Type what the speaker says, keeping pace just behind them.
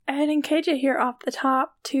ahead and KJ here off the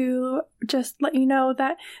top to just let you know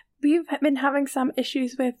that we've been having some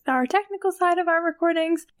issues with our technical side of our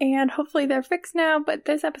recordings, and hopefully they're fixed now, but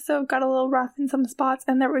this episode got a little rough in some spots,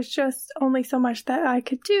 and there was just only so much that I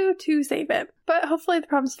could do to save it. But hopefully the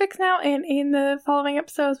problem's fixed now, and in the following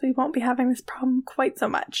episodes we won't be having this problem quite so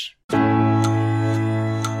much.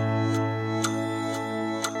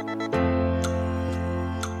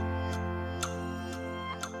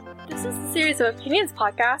 This is the Series of Opinions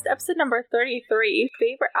podcast, episode number 33,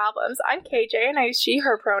 Favorite Albums. I'm KJ, and I use she,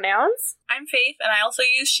 her pronouns. I'm Faith, and I also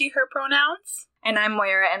use she, her pronouns. And I'm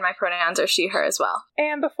Moira, and my pronouns are she, her as well.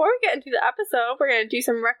 And before we get into the episode, we're going to do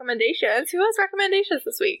some recommendations. Who has recommendations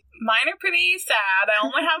this week? Mine are pretty sad. I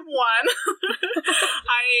only have one.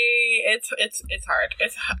 It's hard.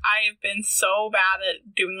 I've been so bad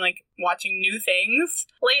at doing, watching new things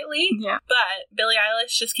lately. Yeah. But Billie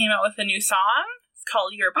Eilish just came out with a new song. It's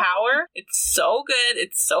called Your Power. It's so good.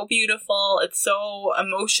 It's so beautiful. It's so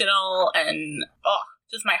emotional and,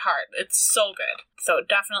 just my heart. It's so good. So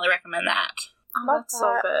definitely recommend that. Oh, that's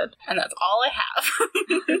so good. And that's all I have.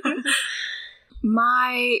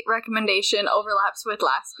 My recommendation overlaps with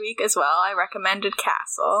last week as well. I recommended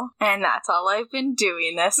Castle, and that's all I've been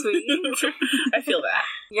doing this week. I feel that.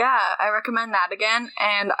 Yeah, I recommend that again,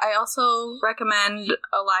 and I also recommend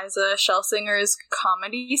Eliza Schlessinger's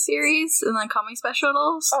comedy series and comedy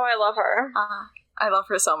specials. Oh, I love her. I love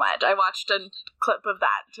her so much. I watched a clip of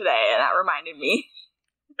that today, and that reminded me.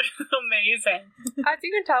 Amazing. As you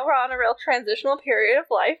can tell, we're on a real transitional period of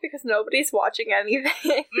life because nobody's watching anything.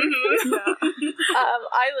 Mm-hmm.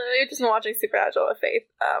 I literally just been watching Supernatural with Faith.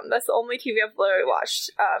 That's the only TV I've literally watched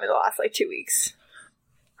in the last 2 weeks.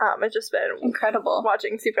 It's just been incredible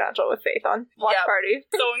watching Supernatural with Faith on Watch Party.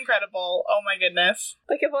 So incredible. Oh my goodness.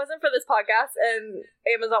 If it wasn't for this podcast and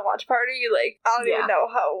Amazon Watch Party, I don't even know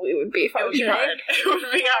how we would be functioning. It would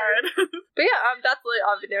be hard. But yeah, that's really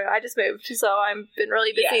all I've been doing. I just moved, so I've been really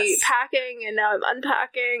busy packing, and now I'm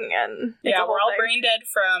unpacking, and we're all brain dead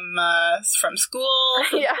from school, from school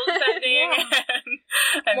spending,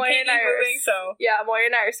 and Moira and I moving, so... Yeah, Moira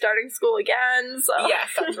and I are starting school again, so...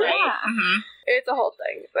 Yes, that's right. Mm-hmm. It's a whole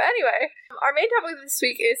thing. But anyway, our main topic this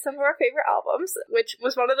week is some of our favorite albums, which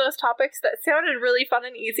was one of those topics that sounded really fun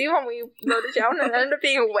and easy when we wrote it down, and ended up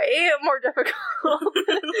being way more difficult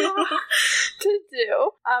to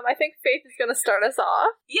do. I think Faith is going to start us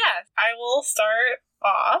off. Yes, I will start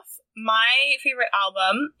off. My favorite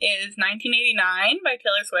album is 1989 by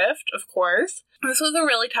Taylor Swift, of course. This was a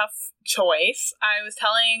really tough choice. I was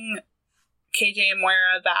telling KJ and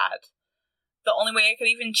Moira that the only way I could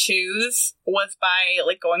even choose was by,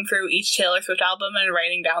 going through each Taylor Swift album and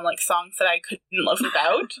writing down, songs that I couldn't live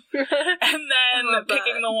without. And then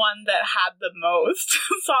picking the one that had the most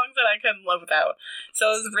songs that I couldn't live without.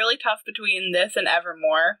 So it was really tough between this and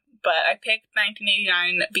Evermore. But I picked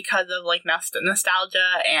 1989 because of,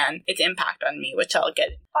 nostalgia and its impact on me, which I'll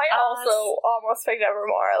get into. I also almost picked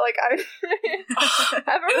Evermore. Evermore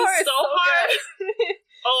is so hard. Good.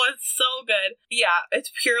 Oh, it's so good. Yeah,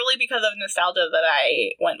 it's purely because of nostalgia that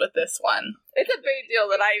I went with this one. It's a big deal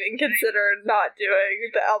that I even considered not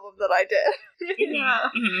doing the album that I did.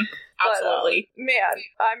 Yeah. Mm-hmm. Absolutely. But, man,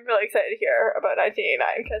 I'm really excited to hear about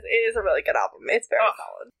 1989 because it is a really good album. It's very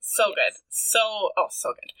solid. So good. So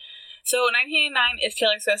good. So 1989 is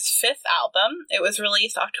Taylor Swift's fifth album. It was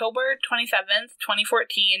released October 27th,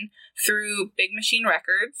 2014 through Big Machine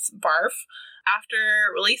Records, BARF.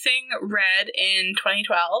 After releasing Red in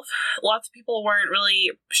 2012, lots of people weren't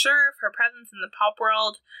really sure of her presence in the pop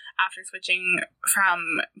world after switching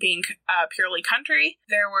from being purely country.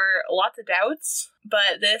 There were lots of doubts,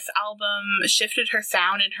 but this album shifted her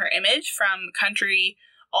sound and her image from country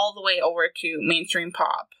all the way over to mainstream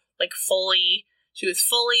pop. She was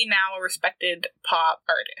fully now a respected pop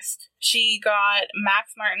artist. She got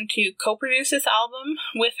Max Martin to co-produce this album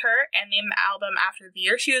with her and name the album after the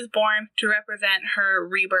year she was born to represent her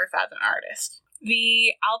rebirth as an artist.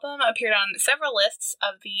 The album appeared on several lists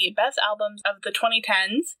of the best albums of the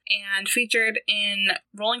 2010s and featured in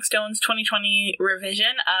Rolling Stone's 2020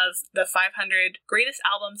 revision of the 500 greatest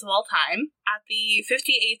albums of all time. At the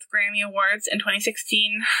 58th Grammy Awards in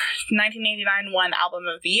 2016, 1989 won Album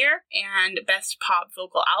of the Year and Best Pop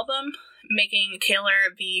Vocal Album, making Taylor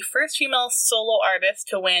the first female solo artist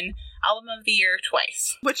to win Album of the Year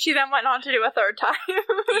twice. Which she then went on to do a third time.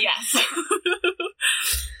 Yes.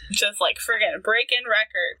 Just friggin' breaking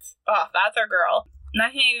records. Oh, that's our girl.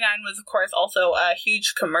 1989 was, of course, also a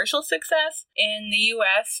huge commercial success. In the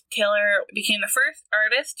US, Taylor became the first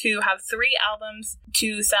artist to have 3 albums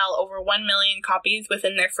to sell over 1 million copies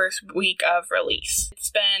within their first week of release. It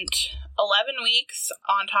spent 11 weeks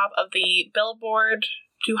on top of the Billboard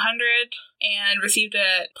 200 and received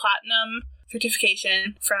a platinum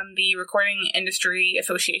certification from the Recording Industry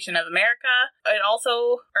Association of America. It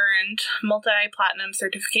also earned multi-platinum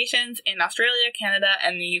certifications in Australia, Canada,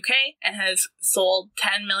 and the UK, and has sold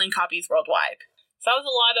 10 million copies worldwide. So that was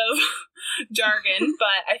a lot of jargon,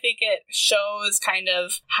 but I think it shows kind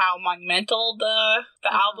of how monumental the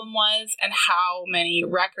album was and how many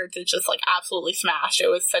records it just like absolutely smashed.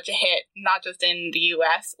 It was such a hit, not just in the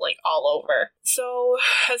US, like all over. So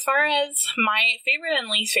as far as my favorite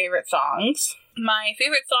and least favorite songs, my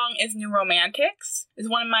favorite song is New Romantics. It's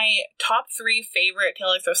one of my top 3 favorite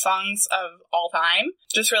Taylor Swift songs of all time.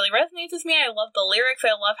 Just really resonates with me. I love the lyrics.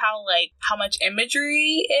 I love how much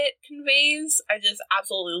imagery it conveys. I just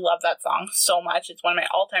absolutely love that song so much. It's one of my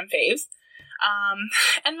all-time faves.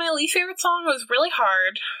 And my least favorite song was really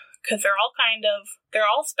hard because they're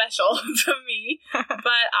all special to me.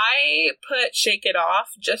 But I put Shake It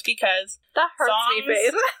Off just because that hurts me,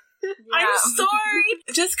 babe. Yeah. I'm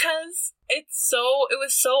sorry. Just because it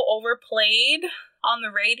was so overplayed on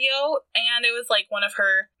the radio, and it was like one of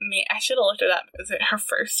her, I should have looked it up. Is it her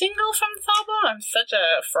first single from this album? I'm such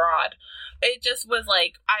a fraud. It just was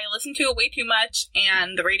like, I listened to it way too much,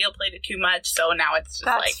 and the radio played it too much, so now it's just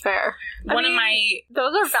That's fair. One of my...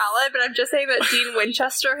 Those are valid, but I'm just saying that Dean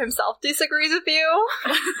Winchester himself disagrees with you.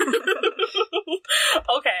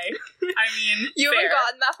 Okay. I mean, you fair. haven't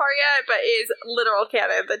gotten that far yet, but it is literal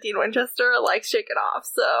canon that Dean Winchester likes Shake It Off,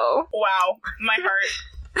 so... Wow. My heart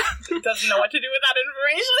doesn't know what to do with that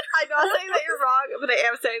information. I'm not saying that you're wrong, but I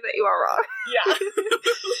am saying that you are wrong. Yeah.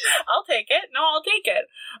 I'll take it. No, I'll take it.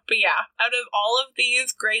 But yeah, out of all of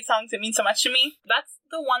these great songs that mean so much to me, that's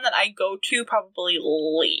the one that I go to probably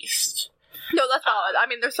least. No, that's valid. I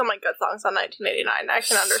mean, there's so many good songs on 1989. I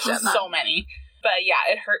can understand that. So many. But yeah,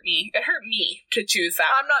 it hurt me. It hurt me to choose that.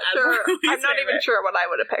 I'm not sure. I'm not even sure what I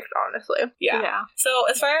would have picked, honestly. Yeah. So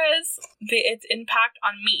as far as its impact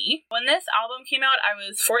on me, when this album came out, I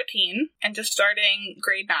was 14 and just starting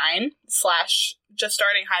grade 9 / just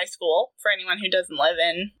starting high school for anyone who doesn't live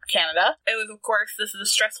in Canada. It was, of course, this is a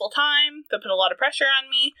stressful time that put a lot of pressure on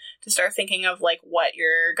me to start thinking of like what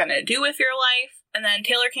you're gonna do with your life. And then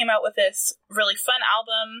Taylor came out with this really fun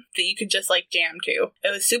album that you could just like jam to.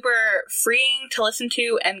 It was super freeing to listen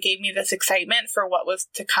to and gave me this excitement for what was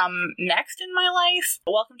to come next in my life.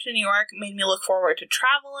 Welcome to New York made me look forward to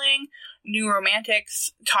traveling. New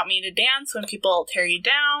Romantics taught me to dance when people tear you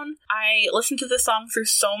down. I listened to this song through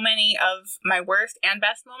so many of my worst and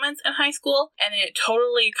best moments in high school, and it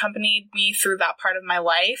totally accompanied me through that part of my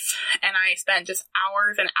life. And I spent just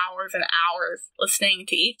hours and hours and hours listening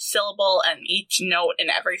to each syllable and each note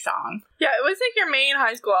in every song. Yeah, it was like your main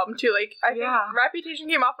high school album too. Like, I think Reputation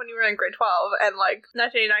came off when you were in grade 12, and like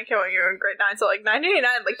 1989 came out when you were in grade 9. So like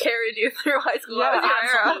 1989 like carried you through high school. Yeah,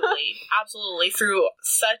 absolutely through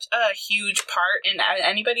such a huge part in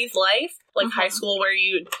anybody's life. Like high school, where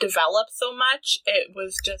you develop so much, it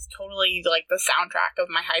was just totally like the soundtrack of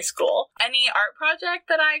my high school. Any art project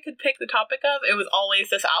that I could pick the topic of, it was always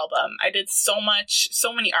this album. I did so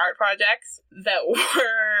many art projects that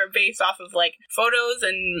were based off of like photos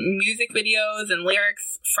and music videos and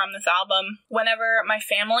lyrics from this album. Whenever my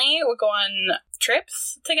family would go on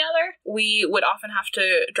trips together, we would often have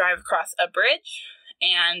to drive across a bridge.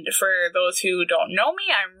 And for those who don't know me,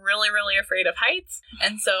 I'm really, really afraid of heights.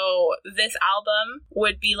 And so this album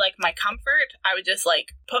would be like my comfort. I would just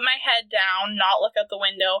like put my head down, not look out the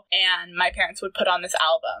window, and my parents would put on this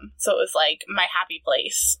album. So it was like my happy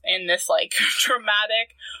place in this like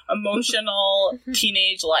dramatic, emotional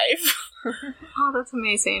teenage life. Oh, that's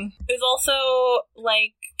amazing. It was also,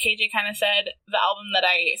 like KJ kind of said, the album that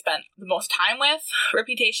I spent the most time with.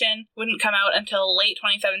 Reputation wouldn't come out until late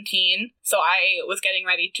 2017, so I was getting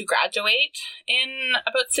ready to graduate in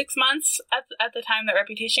about 6 months at the time that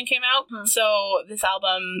Reputation came out. So this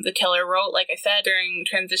album that Taylor wrote, like I said, during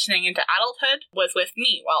transitioning into adulthood, was with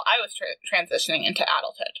me while I was transitioning into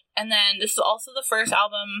adulthood. And then this is also the first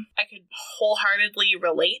album I could wholeheartedly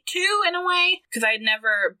relate to in a way, because I'd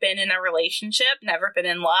never been in a relationship, never been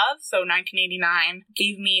in love. So 1989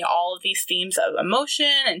 gave me all of these themes of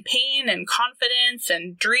emotion and pain and confidence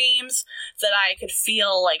and dreams that I could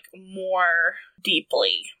feel like more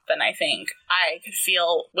deeply than I think I could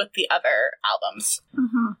feel with the other albums.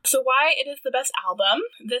 So why it is the best album?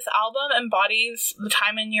 This album embodies the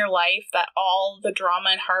time in your life that all the drama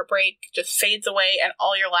and heartbreak just fades away and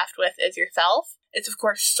all you're left with is yourself. It's, of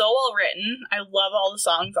course, so well written. I love all the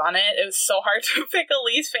songs on it. It was so hard to pick a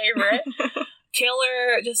least favorite.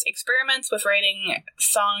 Taylor just experiments with writing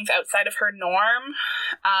songs outside of her norm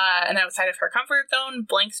and outside of her comfort zone.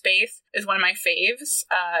 Blank Space is one of my faves,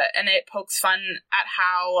 and it pokes fun at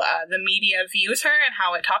how the media views her and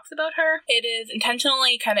how it talks about her. It is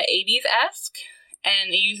intentionally kind of 80s-esque,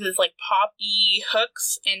 and it uses like pop-y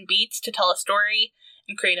hooks and beats to tell a story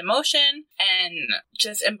and create emotion, and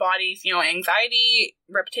just embodies, anxiety,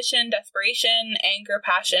 repetition, desperation, anger,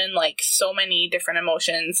 passion, like so many different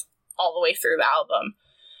emotions all the way through the album.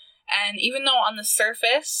 And even though on the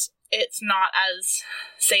surface it's not as,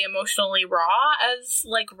 say, emotionally raw as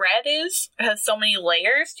like Red is, it has so many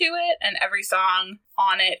layers to it, and every song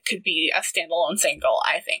on it could be a standalone single,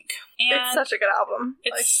 I think. And it's such a good album.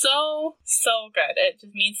 It's so good. It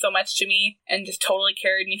just means so much to me and just totally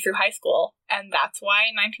carried me through high school. And that's why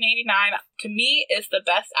 1989, to me, is the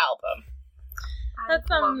best album. That's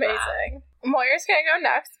amazing. Moira's gonna go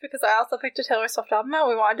next because I also picked a Taylor Swift album and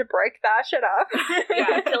we wanted to break that shit up.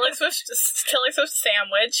 Yeah, Taylor Swift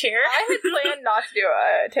sandwich here. I had planned not to do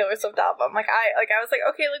a Taylor Swift album. I was like,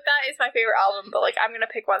 okay, that is my favorite album, but I'm gonna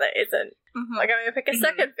pick one that isn't. Mm-hmm. I'm gonna pick a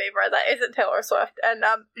second favorite that isn't Taylor Swift, and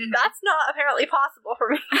that's not apparently possible for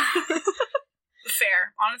me.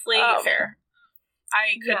 Fair, honestly, fair.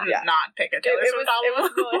 I could not pick a Taylor Swift album. It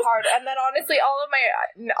was really hard. And then honestly, all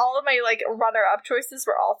of my runner-up choices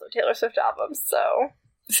were also Taylor Swift albums. So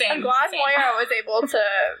same. I'm glad Moira was able to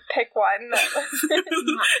pick one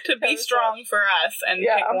to be strong for us and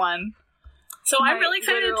pick one. So I'm really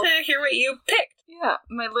excited to hear what you picked. Yeah,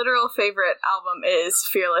 my literal favorite album is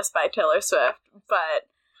Fearless by Taylor Swift, but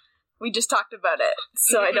we just talked about it,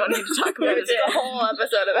 so I don't need to talk about it. We did a whole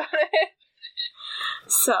episode about it.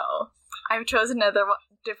 So I've chosen another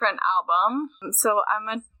different album. So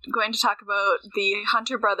I'm going to talk about the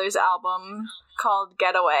Hunter Brothers album called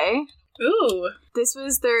Getaway. Ooh. This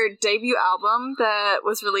was their debut album that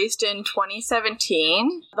was released in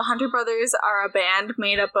 2017. The Hunter Brothers are a band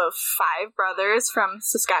made up of 5 brothers from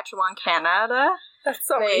Saskatchewan, Canada. That's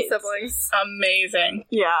so many siblings. Amazing.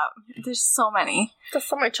 Yeah, there's so many. There's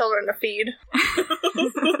so many children to feed.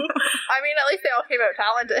 I mean, at least they all came out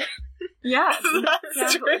talented. Yeah,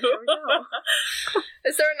 that's true. There we go.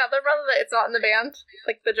 Is there another brother that it's not in the band?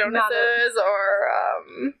 Like the Jonases or,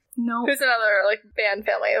 No. Who's another, band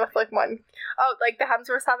family with, one... Oh, the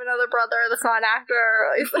Hemsworths have another brother that's not an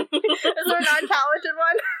actor. Is there a non-talented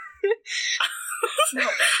one? No,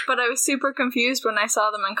 but I was super confused when I saw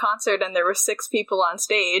them in concert and there were 6 people on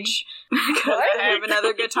stage because I have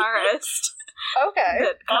another guitarist Okay.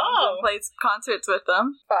 that comes and plays concerts with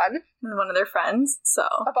them. Fun. And one of their friends, so.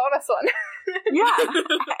 A bonus one. Yeah,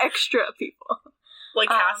 extra people.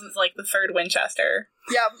 Cass is the third Winchester.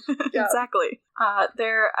 Yep. Exactly.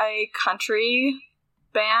 They're a country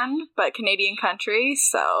band, but Canadian country,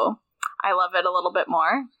 so I love it a little bit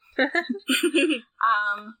more.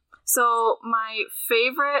 So my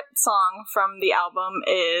favorite song from the album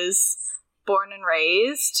is Born and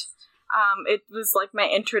Raised. It was my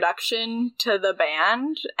introduction to the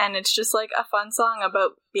band, and it's just a fun song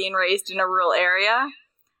about being raised in a rural area.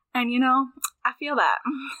 And I feel that.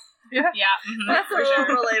 Yeah. Mm-hmm, that's a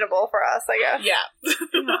little relatable for us, I guess. Yeah.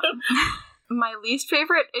 My least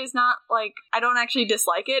favorite is not I don't actually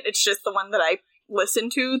dislike it. It's just the one that I listen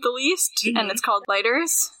to the least, and it's called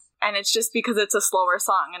Lighters. And it's just because it's a slower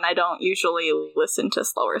song, and I don't usually listen to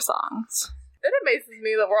slower songs. It amazes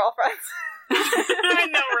me that we're all friends. I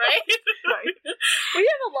know, right? We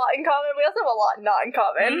have a lot in common. We also have a lot not in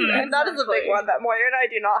common. And that is a big one that Moira and I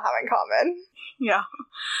do not have in common. Yeah.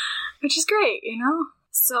 Which is great,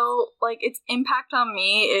 So, its impact on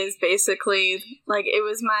me is basically, it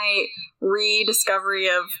was my rediscovery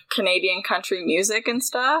of Canadian country music and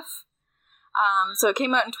stuff. So it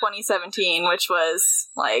came out in 2017, which was,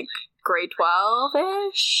 grade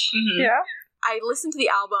 12-ish? Mm-hmm. Yeah. I listened to the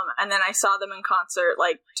album, and then I saw them in concert,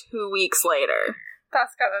 2 weeks later.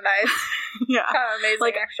 That's kind of nice. Yeah. Kind of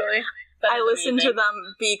amazing, actually. I listened to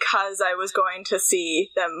them because I was going to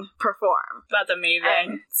see them perform. That's amazing.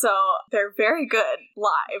 And so they're very good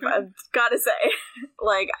live, I've got to say.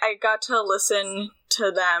 I got to listen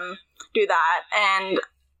to them do that, and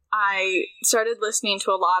I started listening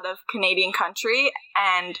to a lot of Canadian country,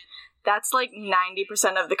 and that's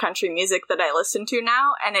 90% of the country music that I listen to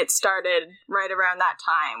now, and it started right around that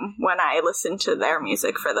time when I listened to their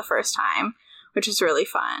music for the first time, which is really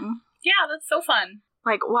fun. Yeah, that's so fun.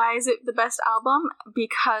 Why is it the best album?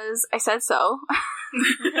 Because I said so.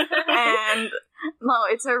 And no,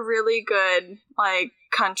 it's a really good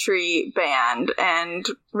country band and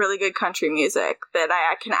really good country music that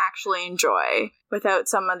I can actually enjoy without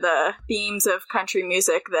some of the themes of country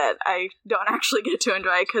music that I don't actually get to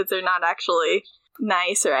enjoy because they're not actually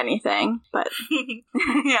nice or anything, but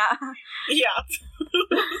yeah. Yeah.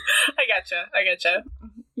 I gotcha.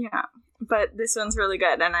 Yeah. But this one's really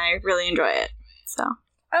good, and I really enjoy it. So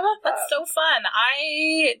I love that. That's so fun.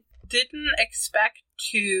 I didn't expect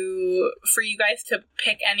for you guys to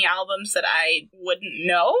pick any albums that I wouldn't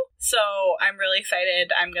know, so I'm really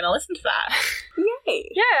excited. I'm gonna listen to that. yay!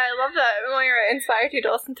 Yeah, I love that. Moira inspired you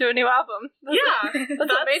to listen to a new album. That's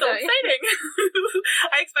amazing. so exciting.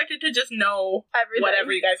 I expected to just know Everything. whatever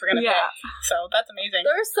you guys were gonna pick, so that's amazing.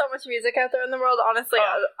 There's so much music out there in the world, honestly.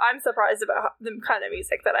 I'm surprised about the kind of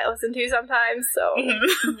music that I listen to sometimes, so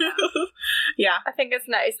Yeah. I think it's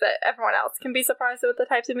nice that everyone else can be surprised with the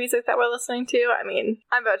types of music that we're listening to. I mean,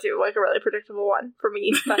 I'm about to like a really predictable one for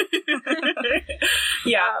me, but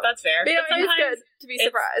yeah, that's fair. but, But it's good to be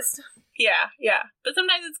surprised. Yeah. But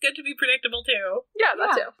sometimes it's good to be predictable too. Yeah,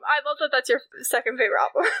 that too. I love that that's your second favorite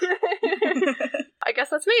album. I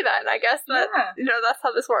guess that's me then. I guess that, that's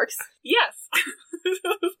how this works. Yes.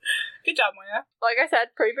 Good job, Moira. Like I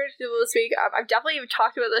said, pretty predictable this week. I've definitely even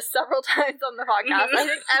talked about this several times on the podcast. I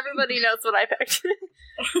think everybody knows what I picked.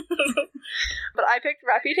 But I picked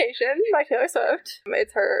Reputation by Taylor Swift.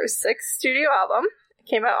 It's her 6th studio album. It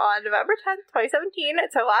came out on November 10th, 2017.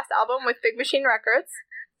 It's her last album with Big Machine Records.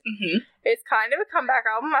 Mm-hmm. It's kind of a comeback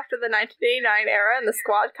album after the 1989 era, and the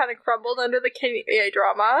squad kind of crumbled under the Kimye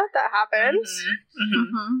drama that happened.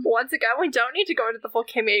 Once again, we don't need to go into the full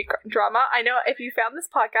Kimye drama. I know if you found this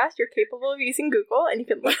podcast, you're capable of using Google, and you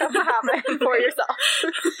can look up what happened for yourself.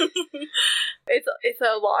 It's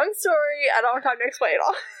a long story. I don't have time to explain it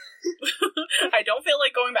all. I don't feel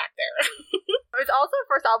like going back there. It's also her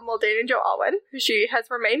first album while dating Joe Alwyn, who she has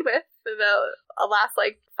remained with for the last 5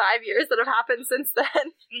 years that have happened since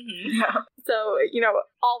then. Yeah. So,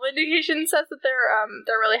 all indication says that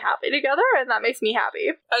they're really happy together, and that makes me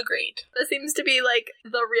happy. Agreed. This seems to be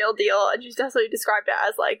the real deal, and she's definitely described it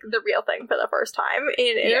as the real thing for the first time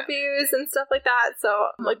in interviews and stuff like that. So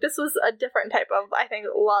this was a different type of, I think,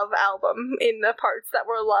 love album in the parts that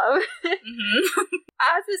were love.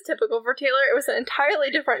 As is typical for Taylor, it was an entirely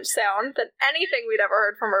different sound than anything we'd ever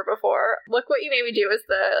heard from her before. Look What You Made Me Do is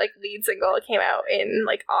the lead single. It came out in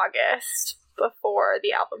August before the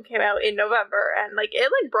album came out in November, and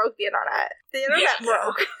it broke the internet. The internet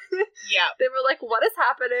broke. Yeah. They were like, what is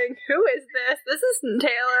happening? Who is this? This isn't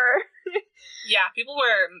Taylor. Yeah, people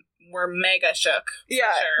were mega shook. Yeah,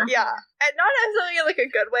 for sure. yeah. And not necessarily in a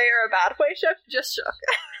good way or a bad way shook, just shook.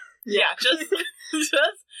 Yeah, just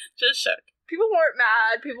shook. People weren't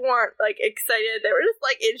mad. People weren't excited. They were just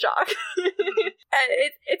in shock. And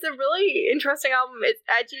it's a really interesting album. It's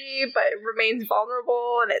edgy, but it remains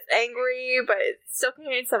vulnerable, and it's angry, but it still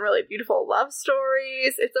contains some really beautiful love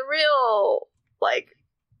stories. It's a real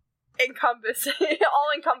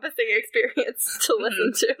all-encompassing experience to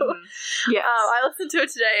listen to. Yeah, I listened to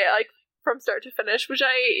it today, from start to finish, which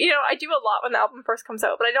I do a lot when the album first comes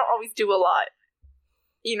out, but I don't always do a lot.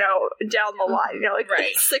 Down the line,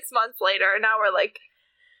 right. 6 months later, and now we're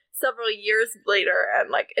several years later,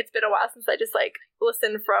 and it's been a while since I just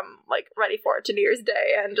listened from Ready For It to New Year's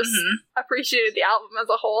Day and just appreciated the album as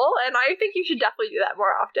a whole. And I think you should definitely do that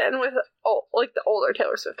more often with the older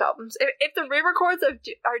Taylor Swift albums. If the re-records are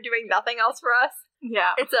doing nothing else for us,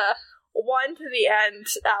 it's a one to the end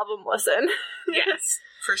album listen. Yes,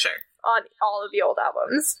 for sure. On all of the old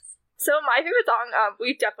albums. So my favorite song,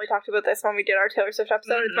 we definitely talked about this when we did our Taylor Swift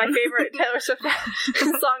episode. It's my favorite Taylor Swift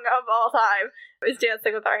song of all time. Is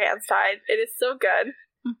Dancing with Our Hands Tied. It is so good.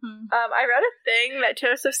 I read a thing that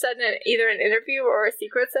Taylor Swift said in either an interview or a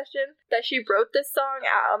secret session that she wrote this song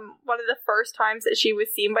one of the first times that she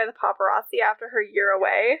was seen by the paparazzi after her year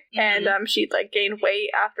away, and she'd gained weight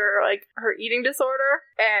after her eating disorder,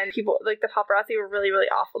 and people the paparazzi were really, really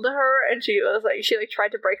awful to her, and she was she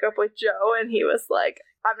tried to break up with Joe, and he was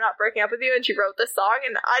I'm not breaking up with you, and she wrote this song,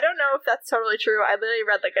 and I don't know if that's totally true. I literally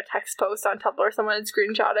read a text post on Tumblr someone had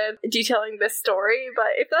screenshotted detailing this story,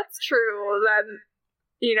 but if that's true, then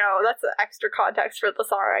that's the extra context for the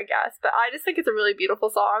song, I guess. But I just think it's a really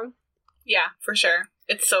beautiful song. Yeah, for sure.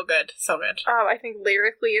 It's so good. So good. I think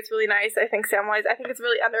lyrically it's really nice. I think sound-wise, I think it's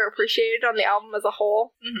really underappreciated on the album as a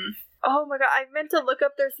whole. Oh my god, I meant to look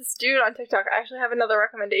up, there's this dude on TikTok. I actually have another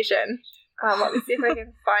recommendation. Let me see if I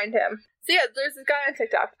can find him. So yeah, there's this guy on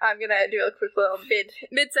TikTok. I'm gonna do a quick little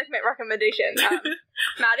mid-segment recommendation.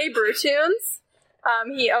 Matty Brewtunes.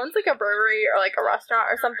 He owns a brewery or a restaurant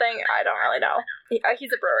or something. I don't really know.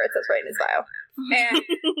 He's a brewer, it says right in his bio. And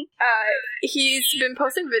he's been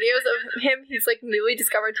posting videos of him. He's like newly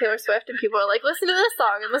discovered Taylor Swift, and people are like, listen to this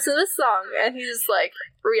song and listen to this song, and he's just like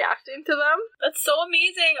reacting to them. That's so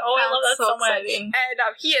amazing. Oh, I love that so much. And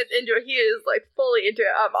he is into it. He is like fully into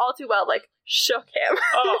it. All Too Well like shook him.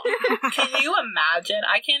 Oh, can you imagine?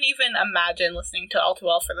 I can't even imagine listening to All Too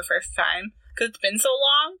Well for the first time because it's been so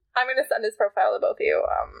long. I'm gonna send his profile to both of you.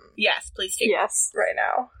 Yes, please do. Yes, right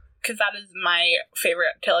now. Because that is my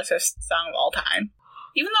favorite Taylor Swift song of all time.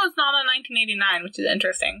 Even though it's not on 1989, which is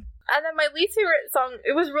interesting. And then my least favorite song,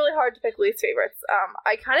 it was really hard to pick least favorites.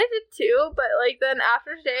 I kind of did too, but like then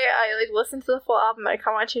after today, I like listened to the full album and I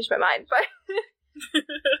kind of changed my mind. But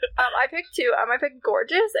I picked two. I picked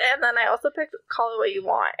Gorgeous, and then I also picked Call It What You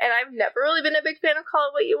Want. And I've never really been a big fan of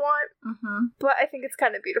Call It What You Want, but I think it's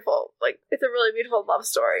kind of beautiful. Like, it's a really beautiful love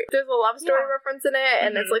story. There's a love story reference in it,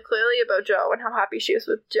 and it's like clearly about Joe and how happy she is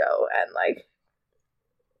with Joe, and like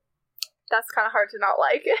that's kind of hard to not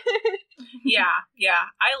like. yeah.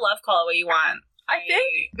 I love Call It What You Want. I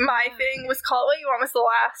think my thing was Call It What You Want was the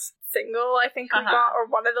last single I think we got, or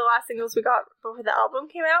one of the last singles we got before the album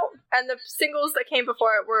came out. And the singles that came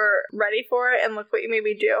before it were Ready For It and Look What You Made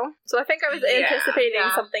Me Do. So I think I was anticipating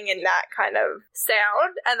something in that kind of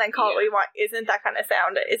sound, and then Call It What You Want isn't that kind of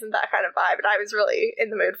sound, it isn't that kind of vibe, and I was really in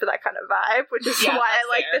the mood for that kind of vibe, which is why I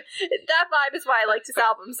like that vibe is why I like this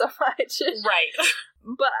album so much. Right.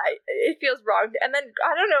 But it feels wrong. And then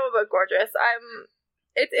I don't know about Gorgeous.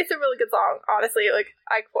 It's a really good song, honestly. Like,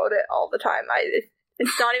 I quote it all the time.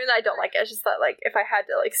 It's not even that I don't like it. It's just that, like, if I had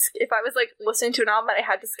to, like, if I was, like, listening to an album and I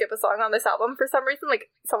had to skip a song on this album for some reason, like,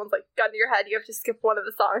 someone's, like, gun to your head, you have to skip one of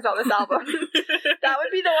the songs on this album. That would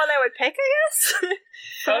be the one I would pick, I guess.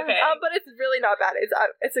 Okay. But it's really not bad. It's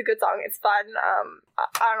a good song. It's fun.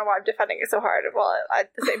 I don't know why I'm defending it so hard while at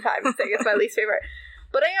the same time saying it's my least favorite.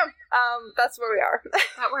 But I am. That's where we are.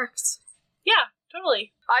 That works. Yeah,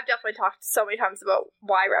 totally. I've definitely talked so many times about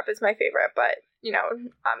why Rep is my favorite, but, you know,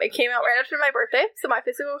 it came out right after my birthday, so my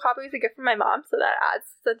physical copy was a gift from my mom, so that adds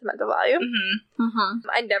sentimental value.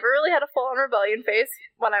 I never really had a full-on rebellion phase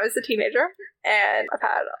when I was a teenager, and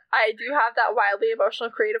I do have that wildly emotional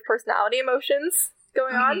creative personality emotions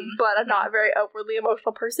going on, but I'm not a very outwardly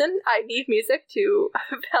emotional person. I need music to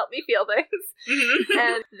help me feel things.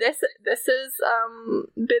 And this has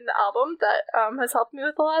been the album that has helped me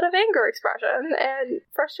with a lot of anger expression and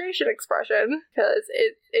frustration expression, because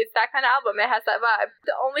it's that kind of album. It has that vibe.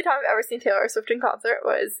 The only time I've ever seen Taylor Swift in concert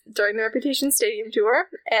was during the Reputation Stadium tour,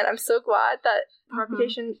 and I'm so glad that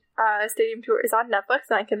Reputation Stadium tour is on Netflix,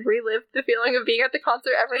 and I can relive the feeling of being at the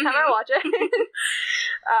concert every time I watch it.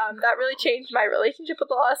 That really changed my relationship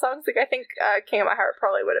with a lot of songs. Like, I think King of My Heart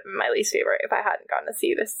probably would have been my least favorite if I hadn't gone to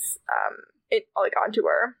see this on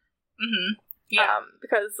tour.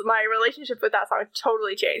 Because my relationship with that song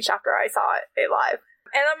totally changed after I saw it live.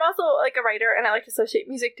 And I'm also, like, a writer, and I like to associate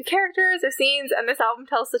music to characters or scenes, and this album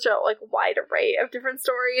tells such a, like, wide array of different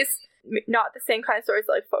stories. Not the same kind of stories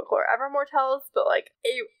that, like, Folklore Evermore tells, but, like,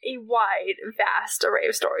 a wide, vast array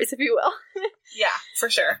of stories, if you will. Yeah, for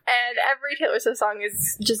sure. And every Taylor Swift song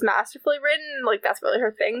is just masterfully written. Like, that's really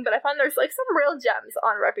her thing. But I find there's, like, some real gems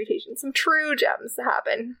on Reputation. Some true gems that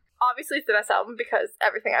happen. Obviously, it's the best album because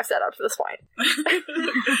everything I've said up to this point.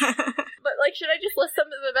 But, like, should I just list some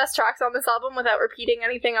of the best tracks on this album without repeating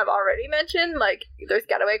anything I've already mentioned? Like, there's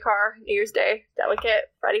Getaway Car, New Year's Day,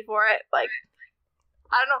 Delicate, Ready For It. Like,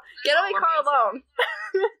 I don't know. Getaway Car alone.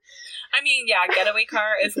 I mean, yeah, Getaway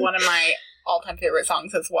Car is one of my all-time favorite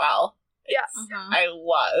songs as well. Yes. I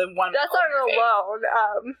love one of that song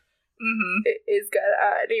alone is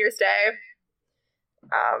good. New Year's Day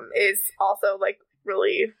is also, like,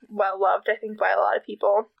 really well loved, I think, by a lot of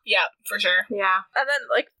people. Yeah, for sure. Yeah. And then,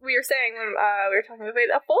 like we were saying when we were talking about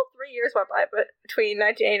it, a full 3 years went by between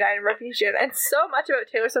 1989 and Reputation, and so much about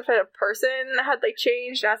Taylor Swift as a person had, like,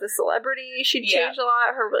 changed. As a celebrity, she'd changed a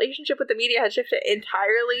lot. Her relationship with the media had shifted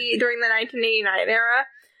entirely during the 1989 era.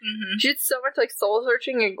 She did so much, like, soul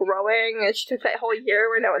searching and growing, and she took that whole year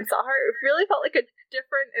where no one saw her. It really felt like a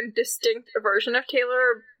different and distinct version of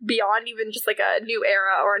Taylor beyond even just, like, a new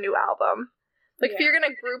era or a new album. Like, if you're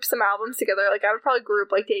gonna group some albums together, like, I would probably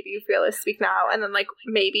group, like, Debut, Fearless, Speak Now, and then, like,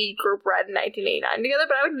 maybe group Red in 1989 together,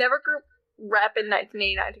 but I would never group Rep in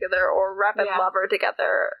 1989 together, or Rep and Lover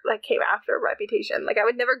together, like, came after Reputation. Like, I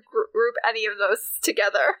would never group any of those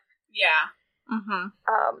together. Yeah.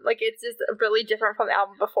 Like, it's just really different from the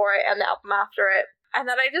album before it and the album after it. And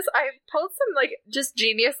then I pulled some, like, just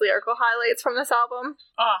genius lyrical highlights from this album.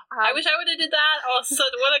 Oh, I wish I would have did that. Oh, so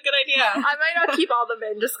what a good idea. I might not keep all of them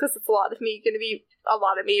in just because it's a lot of me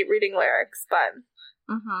reading lyrics, but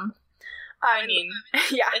I mean,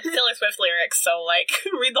 yeah. it's Taylor Swift lyrics, so, like,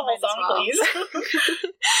 read the whole Might as song, well. please.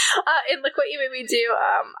 In Look What You Made Me Do,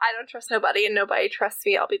 I don't trust nobody and nobody trusts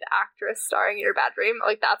me. I'll be the actress starring in your bad dream.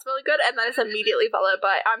 Like, that's really good. And then it's immediately followed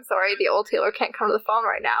by, I'm sorry, the old Taylor can't come to the phone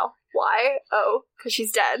right now. Why? Oh, because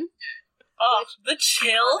she's dead. Oh, the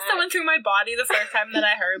chills that went through my body the first time that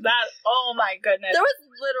I heard that. Oh my goodness. There was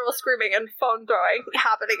literal screaming and phone throwing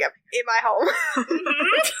happening in my home.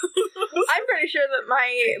 I'm pretty sure that my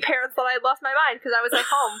parents thought I had lost my mind because I was at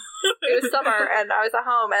home. It was summer and I was at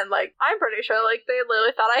home, and like I'm pretty sure like they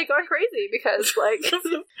literally thought I had gone crazy because like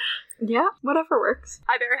Yeah, whatever works.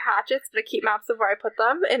 I bury hatchets, but I keep maps of where I put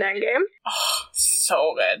them in Endgame. Oh,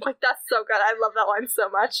 so good. Like that's so good. I love that line so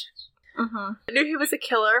much. Mm-hmm. I knew he was a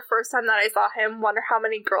killer first time that I saw him. Wonder how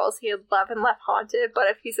many girls he had loved and left haunted. But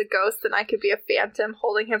if he's a ghost, then I could be a phantom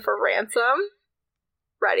holding him for ransom.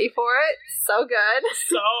 Ready for it? So good.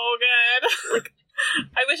 So good. Like,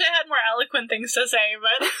 I wish I had more eloquent things to say,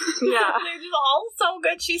 but Yeah. they're just all so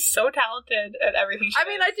good. She's so talented at everything she I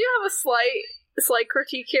mean, I do have a slight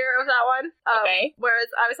critique here of that one. Okay. Whereas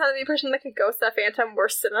I was under the impression like a ghost and a phantom were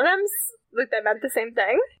synonyms. Like they meant the same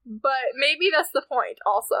thing. But maybe that's the point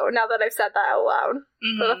also, now that I've said that out loud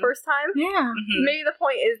for the first time. Yeah. Maybe the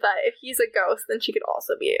point is that if he's a ghost, then she could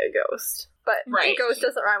also be a ghost. But Right. ghost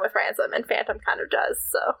doesn't rhyme with ransom, and phantom kind of does,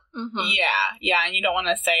 so. Mm-hmm. Yeah, and you don't want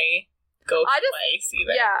to say ghost I just- place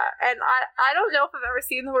either. Yeah, and I don't know if I've ever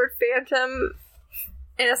seen the word phantom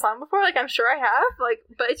in a song before. Like, I'm sure I have, like,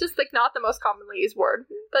 but it's just, like, not the most commonly used word.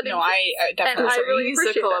 That No, exists. I definitely. I There's really a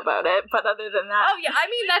appreciate musical it. about it, but other than that, Oh, yeah, I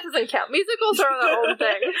mean, that doesn't count. Musicals are their own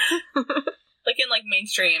thing. Like in like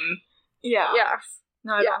mainstream. yeah. Yeah.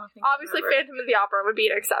 No, I Yeah. don't think I've Obviously, ever- Phantom of the Opera would be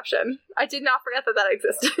an exception. I did not forget that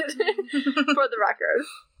existed, for the record.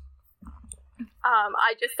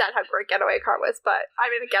 I just said how great Getaway Car was, but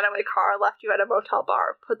I'm in a getaway car, left you at a motel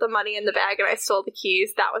bar, put the money in the bag, and I stole the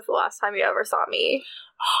keys. That was the last time you ever saw me.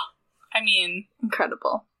 I mean,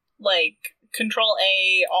 Incredible. like Control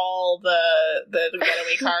A, all the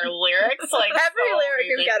Getaway Car lyrics. Like Every so lyric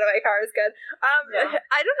in amazing. Getaway Car is good. Yeah.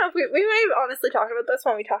 I don't know if we may have honestly talked about this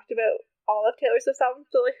when we talked about all of Taylor Swift's albums,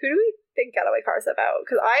 but like, who do we think Getaway Car is about?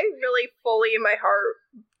 Because I really fully in my heart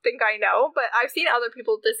think I know, but I've seen other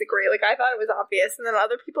people disagree. Like, I thought it was obvious, and then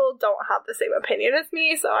other people don't have the same opinion as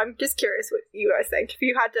me, so I'm just curious what you guys think. If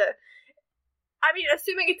you had to, I mean,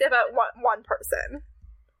 assuming it's about one person.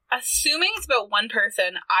 Assuming it's about one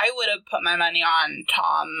person, I would have put my money on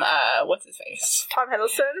Tom. What's his face? Tom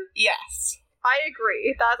Hiddleston? Yes, I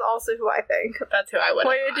agree. That's also who I think. that's who I would.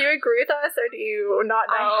 Wait, do you agree with us, or do you not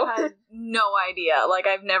know? I had no idea. Like,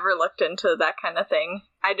 I've never looked into that kind of thing.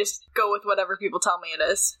 I just go with whatever people tell me it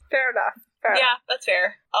is. Fair enough. Fair enough. Yeah, that's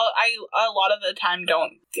fair. I a lot of the time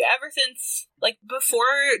don't. Ever since like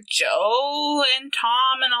before Joe and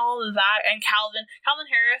Tom and all of that, and Calvin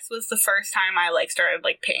Harris was the first time I like started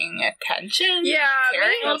like paying attention. Yeah,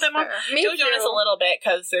 caring a little bit more. Me Joe Jonas too. a little bit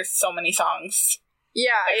because there's so many songs.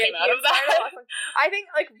 Yeah, that came out he of inspired that. a lot of- I think,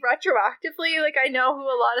 like, retroactively, like, I know who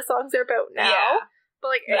a lot of songs are about now. Yeah. But,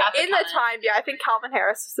 like, But at the in the time- time, yeah, I think Calvin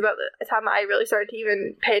Harris was about the time I really started to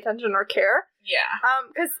even pay attention or care. Yeah.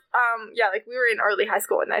 Because, yeah, like, we were in early high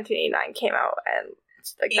school when 1989 came out, and,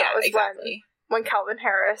 like, that Yeah, was exactly. when Calvin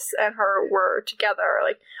Harris and her were together.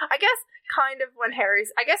 Like, I guess kind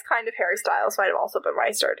of Harry Styles might have also been when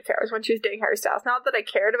I started to care, was when she was dating Harry Styles. Not that I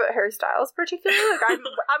cared about Harry Styles particularly. Like,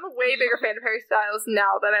 I'm a way bigger fan of Harry Styles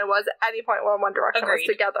now than I was at any point when One Direction was Agreed.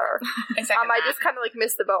 together. I second I that. just kind of like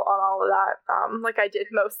missed the boat on all of that. Like I did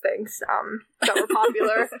most things that were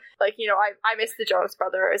popular. Like, you know, I missed the Jonas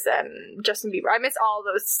Brothers and Justin Bieber. I missed all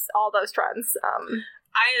those trends.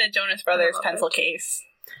 I had a Jonas Brothers love pencil case.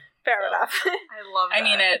 Fair Oh. enough. I love that. I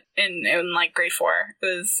mean it in like grade 4. It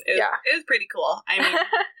was pretty cool. I mean,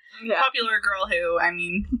 Yeah. popular girl who. I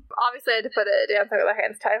mean, Obviously, I had to put a Dancing with Our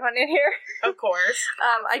Hands Tied one in here. of course.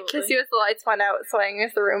 I'd kiss you as the lights went out, swaying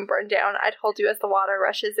as the room burned down. I'd hold you as the water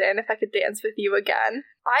rushes in. If I could dance with you again.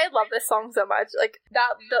 I love this song so much. Like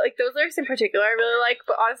like those lyrics in particular, I really like.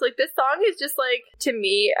 But honestly, like, this song is just like to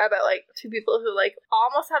me about like two people who like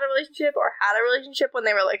almost had a relationship or had a relationship when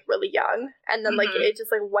they were like really young, and then like Mhm. it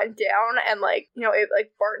just like went down and like, you know, it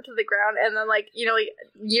like burnt to the ground, and then like, you know, like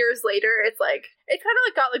years later, it's like it kind of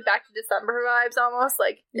like got like Back to December vibes almost.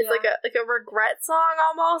 Like it's Yeah. like a regret song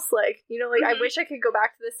almost. Like, you know, like I Mhm. wish I could go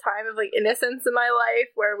back to this time of like innocence in my life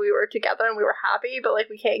where we were together and we were happy, but like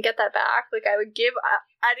we can't get that back. Like I would give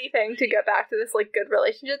anything to get back to this like good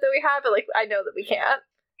relationship that we have, but like I know that we can't.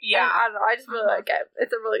 Yeah. And I don't know, I just really like it.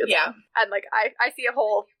 It's a really good Yeah. song. And like I see a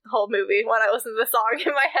whole movie when I listen to the song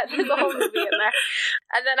in my head. There's a whole movie in there.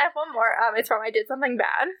 And then I have one more. It's from I Did Something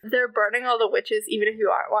Bad. They're burning all the witches even if you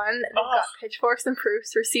aren't one. They've got pitchforks and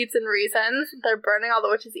proofs, receipts and reasons. They're burning all the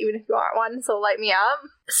witches even if you aren't one. So light me up.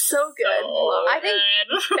 So good. I think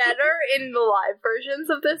better in the live versions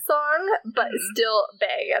of this song, but still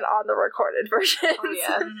banging on the recorded versions. Oh,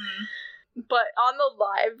 yeah. But on the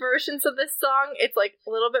live versions of this song, it's like a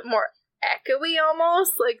little bit more echoey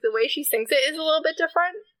almost. Like the way she sings it is a little bit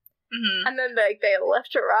different. Mm-hmm. And then like they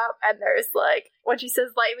lift her up, and there's like when she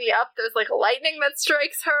says "light me up," there's like lightning that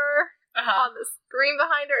strikes her on the screen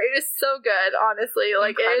behind her. It is so good, honestly.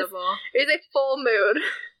 Like Incredible. it is a full mood.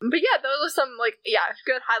 But yeah, those are some like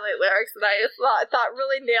good highlight lyrics that I thought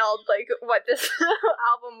really nailed like what this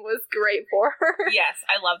album was great for. Yes,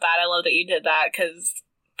 I love that. I love that you did that because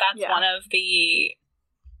that's one of the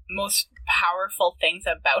most powerful things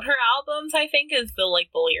about her albums, I think, is the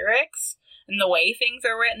lyrics and the way things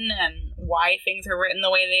are written and why things are written the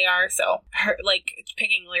way they are. So her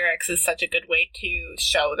picking lyrics is such a good way to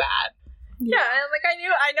show that. Yeah, and like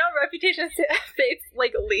I know Reputation Fate's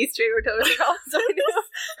like least favorite Taylor Swift album, so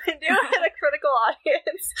I knew I had a critical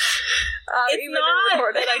audience. It's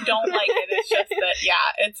not that I don't like it, it's just that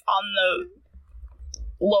it's on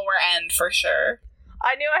the lower end for sure.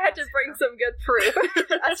 I knew I had to bring some good proof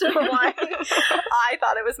as to why I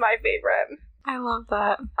thought it was my favorite. I love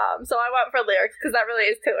that. So I went for lyrics because that really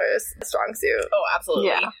is Taylor's strong suit. Oh, absolutely.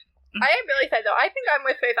 Yeah. I am really excited though. I think I'm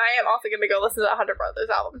with Faith. I am also going to go listen to the 100 Brothers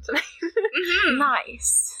album tonight.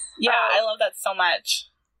 Nice. Yeah, I love that so much.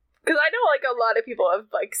 Because I know like a lot of people have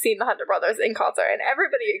like seen the 100 Brothers in concert, and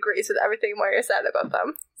everybody agrees with everything Moira said about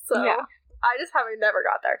them. So I just haven't never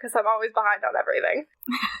got there because I'm always behind on everything.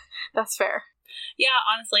 That's fair. Yeah,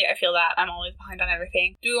 honestly, I feel that. I'm always behind on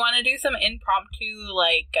everything. Do we want to do some impromptu,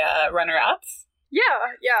 runner-ups?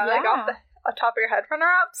 Yeah, like off the top of your head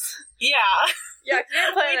runner-ups? Yeah. Yeah, because you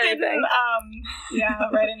didn't plan anything.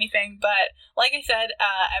 Write anything. But, like I said,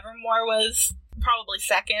 Evermore was probably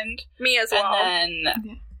second. Me as well. And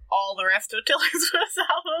then all the rest of Taylor Swift's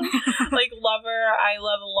album. Like, Lover, I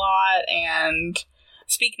love a lot, and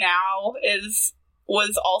Speak Now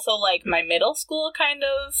was also, like, my middle school kind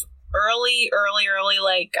of early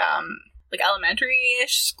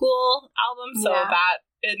elementary-ish school album, so that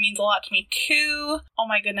it means a lot to me too. Oh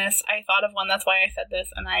my goodness, I thought of one, that's why I said this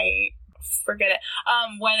and I forget it.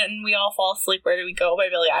 When We All Fall Asleep, Where Do We Go by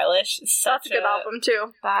Billie Eilish. That's a good album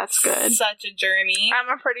too. That's good. Such a journey. I'm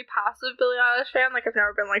a pretty passive Billie Eilish fan, like I've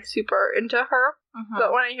never been like super into her,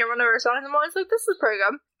 but when I hear one of her songs I'm always like, this is pretty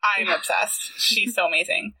good. I'm obsessed. She's so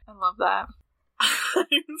amazing. I love that.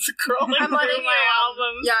 I'm scrolling through my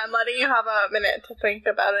albums. Yeah, I'm letting you have a minute to think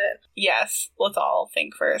about it. Yes, let's all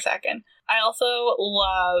think for a second. I also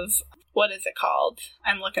love, what is it called?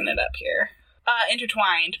 I'm looking it up here.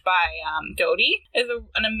 Intertwined by Dodie is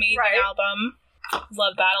an amazing album.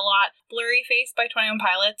 Love that a lot. Blurry Face by 21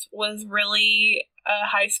 Pilots was really a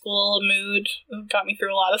high school mood. It got me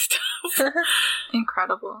through a lot of stuff.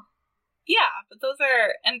 Incredible. Yeah, but those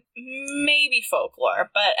are, and maybe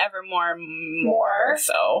Folklore, but Evermore more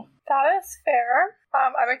so. That is fair.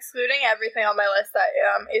 I'm excluding everything on my list that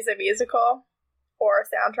is a musical or a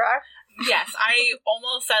soundtrack. Yes, I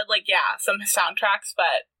almost said, some soundtracks,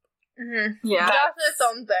 but yeah, that's its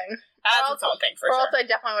own thing. That's its own thing, for sure. Or else I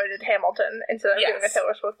definitely would have did Hamilton instead of doing a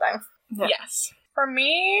Taylor Swift thing. Yeah. Yes. For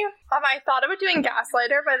me, I thought about doing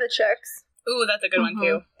Gaslighter by the Chicks. Ooh, that's a good one,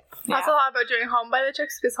 too. I also thought about doing Home by the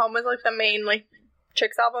Chicks, because Home was, the main,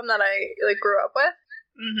 Chicks album that I, grew up with.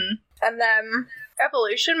 Mm-hmm. And then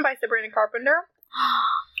Evolution by Sabrina Carpenter.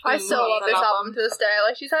 I still love this album to this day.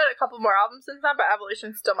 She's had a couple more albums since then, but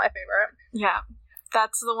Evolution's still my favorite. Yeah.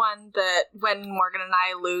 That's the one that when Morgan and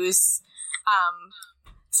I lose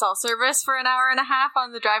cell service for an hour and a half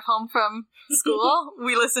on the drive home from school,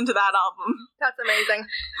 we listen to that album. That's amazing.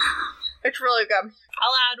 It's really good.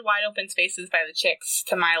 I'll add Wide Open Spaces by the Chicks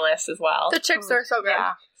to my list as well. The Chicks are so good.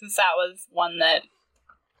 Yeah. Since that was one that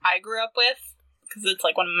I grew up with, because it's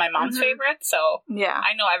one of my mom's favorites, so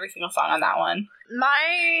I know every single song on that one.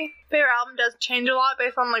 My favorite album does change a lot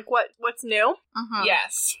based on what's new.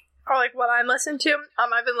 Yes. Or what I'm listening to.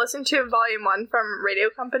 I've been listening to Volume 1 from Radio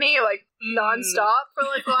Company non-stop for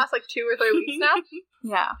the last 2 or 3 weeks now.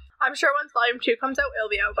 Yeah. I'm sure once Volume 2 comes out, it'll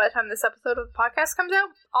be out by the time this episode of the podcast comes out.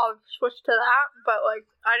 I'll switch to that, but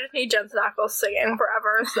I just need Jensen Ackles singing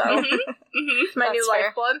forever, so it's my new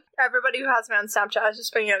lifeblood. Everybody who has me on Snapchat has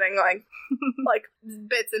just been getting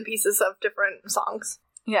bits and pieces of different songs.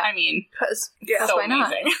 Yeah. I mean, because so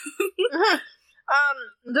amazing.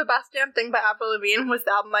 The Best Damn Thing by Avril Lavigne was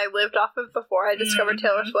the album I lived off of before I discovered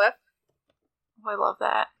Taylor Swift. Oh, I love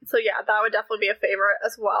that. So yeah, that would definitely be a favorite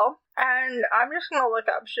as well. And I'm just gonna look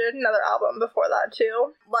up. She did another album before that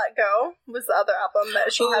too. Let Go was the other album that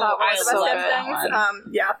she had. Oh, One of the Best Damn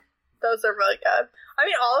Things. Yeah, those are really good. I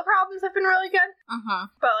mean, all of her albums have been really good.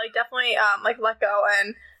 But like definitely, like Let Go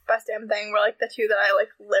and Best Damn Thing were like the two that I like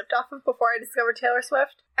lived off of before I discovered Taylor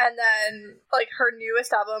Swift. And then like her newest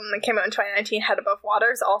album that came out in 2019, Head Above Water,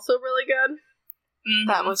 is also really good.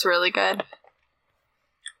 That was really good.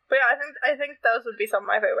 But yeah, I think those would be some of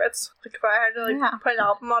my favorites. Like if I had to like put an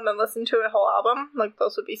album on and listen to a whole album, like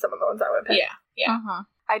those would be some of the ones I would pick. Yeah.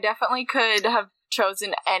 I definitely could have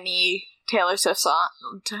chosen any Taylor Swift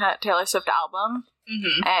album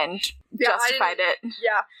and justified it.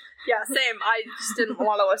 Yeah, same. I just didn't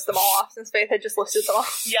want to list them all off since Faith had just listed them all.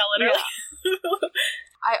 Yeah, literally. Yeah.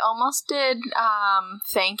 I almost did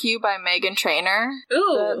Thank You by Meghan Trainor.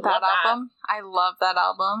 Ooh, that album. I love that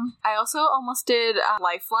album. I also almost did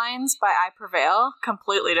Lifelines by I Prevail.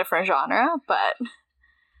 Completely different genre, but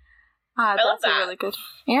that's a really good.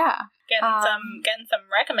 Yeah. Getting some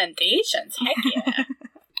recommendations. Heck yeah.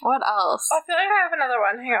 What else? I feel like I have another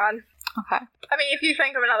one. Hang on. Okay. I mean, if you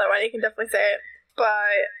think of another one, you can definitely say it.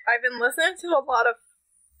 But I've been listening to a lot of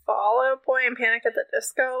Fall Out Boy and Panic at the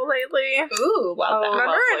Disco lately. Ooh, love that.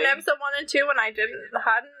 Remember lovely. in episode 1 and 2 when I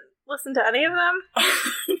hadn't listened to any of them?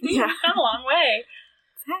 Yeah. Come a long way.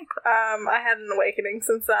 Exactly. I had an awakening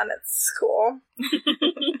since then. It's cool.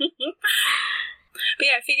 But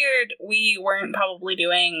yeah, I figured we weren't probably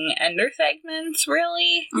doing Ender segments,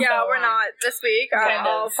 really. Yeah, So, we're not this week. kind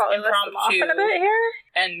I'll of probably list them off in a bit here.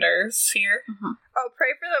 Enders here. Oh,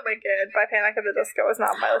 Pray for the Wicked by Panic at the Disco is an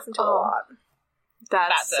album I listen to a lot.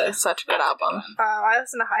 That's such a good album. I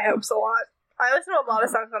listen to High Hopes a lot. I listen to a lot of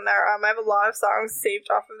songs on there. I have a lot of songs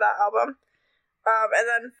saved off of that album. And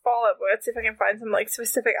then Fall Out Boy. Let's see if I can find some like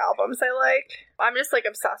specific albums I like. I'm just like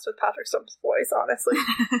obsessed with Patrick Stump's voice, honestly.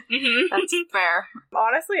 That's fair.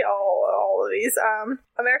 Honestly, all of these.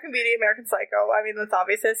 American Beauty, American Psycho. I mean, that's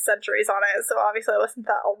obvious. It has Centuries on it, so obviously I listen to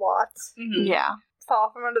that a lot. Yeah. Fall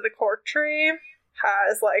From Under the Cork Tree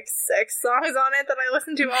has like 6 songs on it that I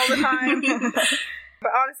listen to all the time.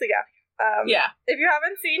 But honestly, yeah. If you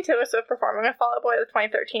haven't seen Taylor Swift performing with Fall Out Boy at the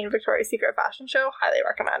 2013 Victoria's Secret fashion show, highly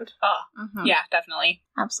recommend. Oh, yeah, definitely.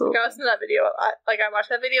 Absolutely. Go listen to that video. I watch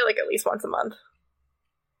that video like at least once a month.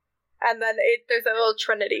 And then there's a little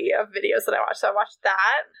trinity of videos that I watch. So I watched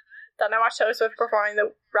that. Then I watched Taylor Swift performing the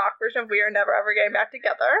rock version of We Are Never Ever Getting Back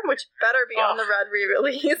Together, which better be on the Red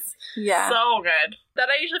re-release. Yeah. So good. Then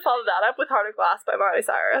I usually follow that up with Heart of Glass by Miley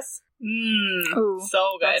Cyrus. Ooh,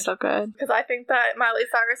 so good. That's so good. Because I think that Miley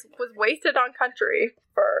Cyrus was wasted on country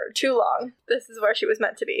for too long. This is where she was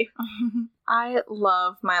meant to be. I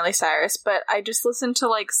love Miley Cyrus, but I just listen to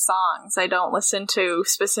like songs. I don't listen to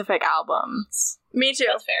specific albums. Me too.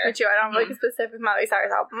 That's fair. Me too. I don't like a specific Miley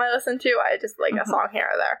Cyrus album I listen to. I just like a song here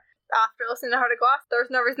or there. After listening to Heart of Glass, there was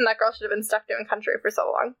no reason that girl should have been stuck doing country for so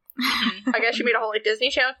long. I guess she made a whole like Disney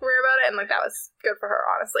Channel career about it, and like that was good for her,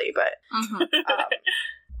 honestly. But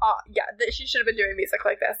she should have been doing music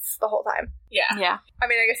like this the whole time. Yeah. I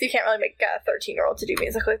mean, I guess you can't really make a 13-year-old to do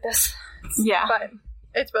music like this. Yeah. But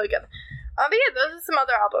it's really good. But yeah, those are some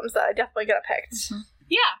other albums that I definitely could have picked.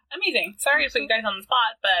 Yeah, amazing. Sorry to put you guys on the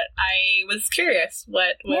spot, but I was curious.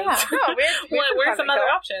 What was? Yeah. No, what were some other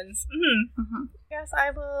options? Yes,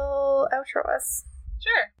 I will outro us.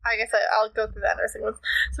 Sure. I guess I'll go through the Ender segments.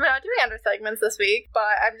 So we're not doing Ender segments this week,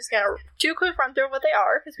 but I'm just going to do a quick run through of what they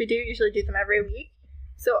are, because we do usually do them every week.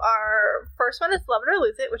 So our first one is Love It or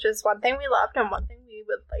Lose It, which is one thing we loved and one thing we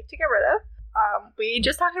would like to get rid of. We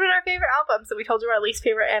just talked about our favorite albums, so we told you our least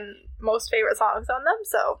favorite and most favorite songs on them,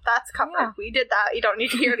 so that's covered. Yeah. We did that. You don't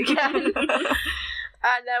need to hear it again.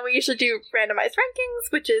 And then we usually do randomized rankings,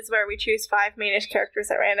 which is where we choose 5 mainish characters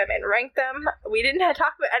at random and rank them. We didn't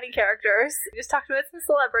talk about any characters. We just talked about some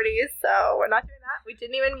celebrities, so we're not doing that. We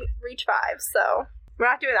didn't even reach 5, so we're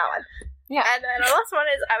not doing that one. Yeah. And then our last one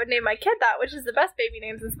is I Would Name My Kid That, which is the best baby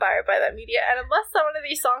names inspired by that media. And unless one of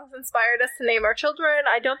these songs inspired us to name our children,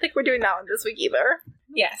 I don't think we're doing that one this week either.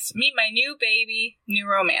 Yes. Meet my new baby, New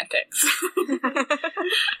Romantics.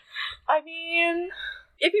 I mean,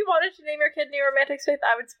 if you wanted to name your kid New Romantics, Faith,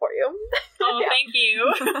 I would support you. Oh, yeah. Thank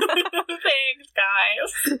you. Thanks,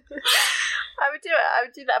 guys. I would do it. I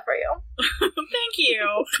would do that for you. Thank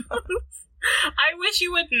you. I wish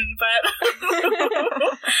you wouldn't, but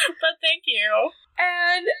but thank you.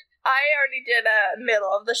 And I already did a middle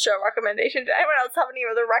of the show recommendation. Did anyone else have any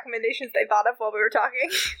other recommendations they thought of while we were talking?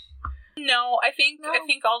 No, I think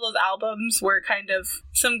all those albums were kind of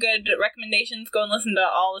some good recommendations. Go and listen to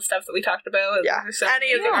all the stuff that we talked about. Yeah, so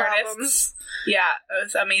any of the albums. Yeah, it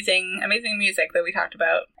was amazing music that we talked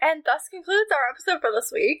about. And thus concludes our episode for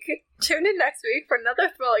this week. Tune in next week for another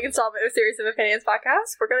thrilling installment of Series of Opinions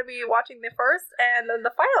podcast. We're going to be watching the first and then the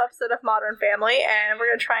final episode of Modern Family, and we're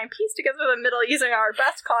going to try and piece together the middle using our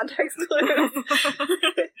best context clues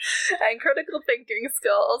and critical thinking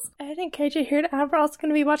skills. Ed and KJ here to add, we're also going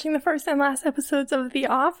to be watching the first and last episodes of The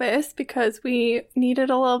Office because we needed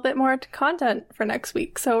a little bit more content for next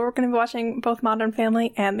week. So we're going to be watching both Modern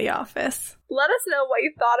Family and The Office. Let us know what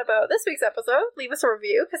you thought about this week's episode. Leave us a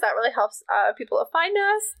review because that really helps people to find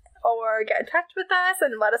us, or get in touch with us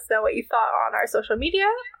and let us know what you thought on our social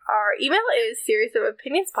media. Our email is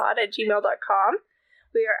seriesofopinionspod@gmail.com.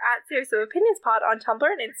 We are at Series of Opinions Pod on Tumblr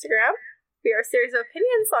and Instagram. We are Series of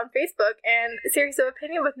Opinions on Facebook and Series of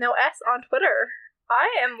Opinion with no S on Twitter. I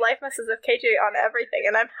am Life Messes of KJ on everything,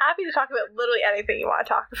 and I'm happy to talk about literally anything you want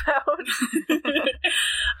to talk about.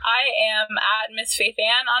 I am at Miss Faith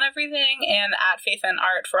Ann on everything, and at Faith Ann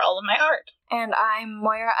Art for all of my art. And I'm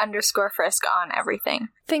Moira_Frisk on everything.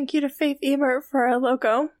 Thank you to Faith Ebert for our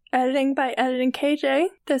logo. Editing by Editing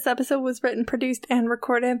KJ. This episode was written, produced, and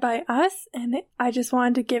recorded by us, and I just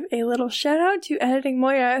wanted to give a little shout out to Editing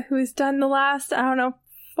Moira, who's done the last,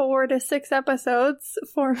 4 to 6 episodes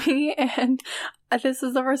for me, and this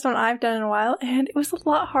is the first one I've done in a while, and it was a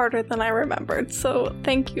lot harder than I remembered, so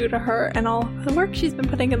thank you to her and all the work she's been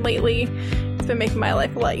putting in lately. It's been making my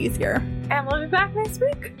life a lot easier. And we'll be back next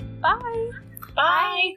week. Bye! Bye!